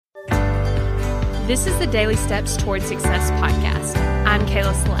This is the Daily Steps Toward Success podcast. I'm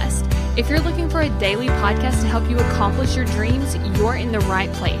Kayla Celeste. If you're looking for a daily podcast to help you accomplish your dreams, you're in the right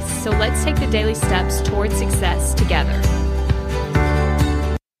place. So let's take the daily steps toward success together.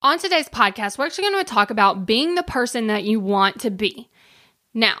 On today's podcast, we're actually going to talk about being the person that you want to be.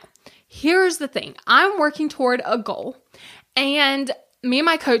 Now, here's the thing. I'm working toward a goal, and me and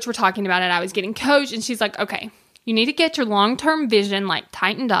my coach were talking about it. I was getting coached, and she's like, okay, you need to get your long-term vision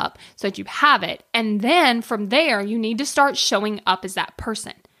tightened up so that you have it. And then from there, you need to start showing up as that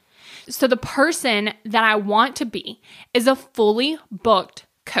person. So the person that I want to be is a fully booked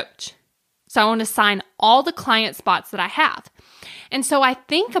coach. So I want to sign all the client spots that I have. And so I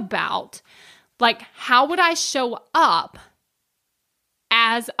think about how would I show up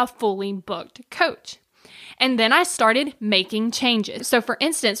as a fully booked coach? And then I started making changes. So for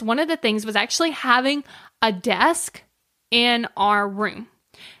instance, one of the things was actually having a desk in our room.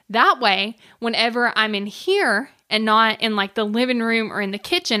 That way, whenever I'm in here and not in the living room or in the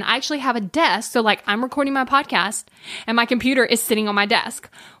kitchen, I actually have a desk. So I'm recording my podcast and my computer is sitting on my desk.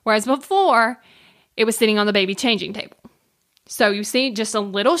 Whereas before, it was sitting on the baby changing table. So you see, just a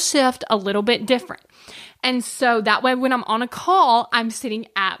little shift, a little bit different. And so that way, when I'm on a call, I'm sitting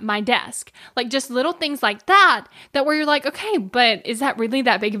at my desk. Just little things like that where you're like, okay, but is that really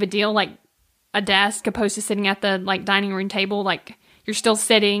that big of a deal? A desk opposed to sitting at the dining room table, you're still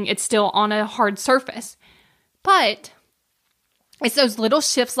sitting, it's still on a hard surface. But it's those little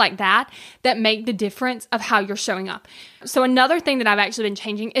shifts like that make the difference of how you're showing up. So another thing that I've actually been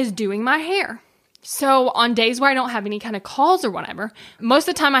changing is doing my hair. So on days where I don't have any kind of calls or whatever, most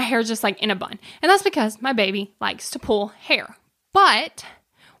of the time my hair is just in a bun. And that's because my baby likes to pull hair. But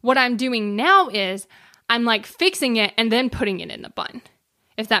what I'm doing now is I'm fixing it and then putting it in the bun,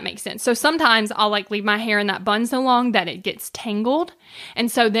 if that makes sense. So sometimes I'll leave my hair in that bun so long that it gets tangled. And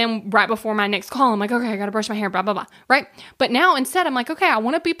so then right before my next call, I'm like, okay, I got to brush my hair, blah, blah, blah, right? But now instead I'm okay, I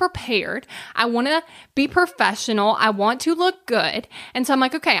want to be prepared. I want to be professional. I want to look good. And so I'm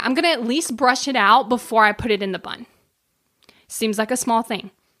okay, I'm going to at least brush it out before I put it in the bun. Seems like a small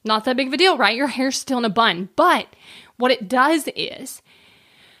thing. Not that big of a deal, right? Your hair's still in a bun. But what it does is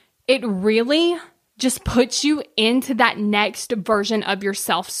it really just puts you into that next version of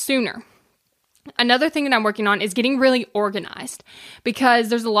yourself sooner. Another thing that I'm working on is getting really organized, because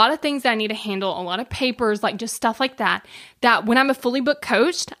there's a lot of things that I need to handle, a lot of papers, just stuff like that when I'm a fully booked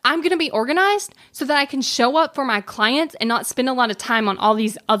coach, I'm going to be organized so that I can show up for my clients and not spend a lot of time on all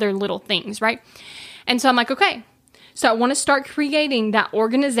these other little things, right? And so I'm okay, so I want to start creating that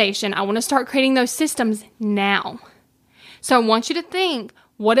organization. I want to start creating those systems now. So I want you to think,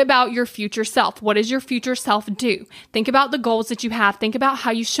 what about your future self? What does your future self do? Think about the goals that you have. Think about how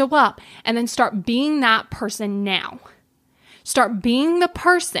you show up, and then start being that person now. Start being the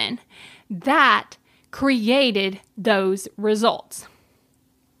person that created those results.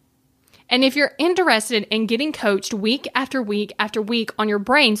 And if you're interested in getting coached week after week after week on your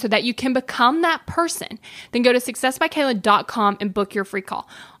brain so that you can become that person, then go to successbykayla.com and book your free call.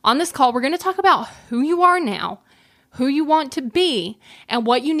 On this call, we're going to talk about who you are now, who you want to be, and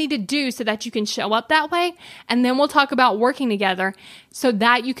what you need to do so that you can show up that way. And then we'll talk about working together so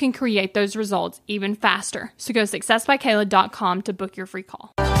that you can create those results even faster. So go to successbykayla.com to book your free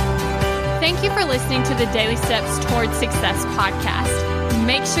call. Thank you for listening to the Daily Steps Toward Success podcast.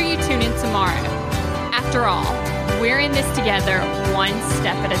 Make sure you tune in tomorrow. After all, we're in this together, one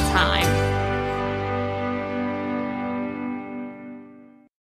step at a time.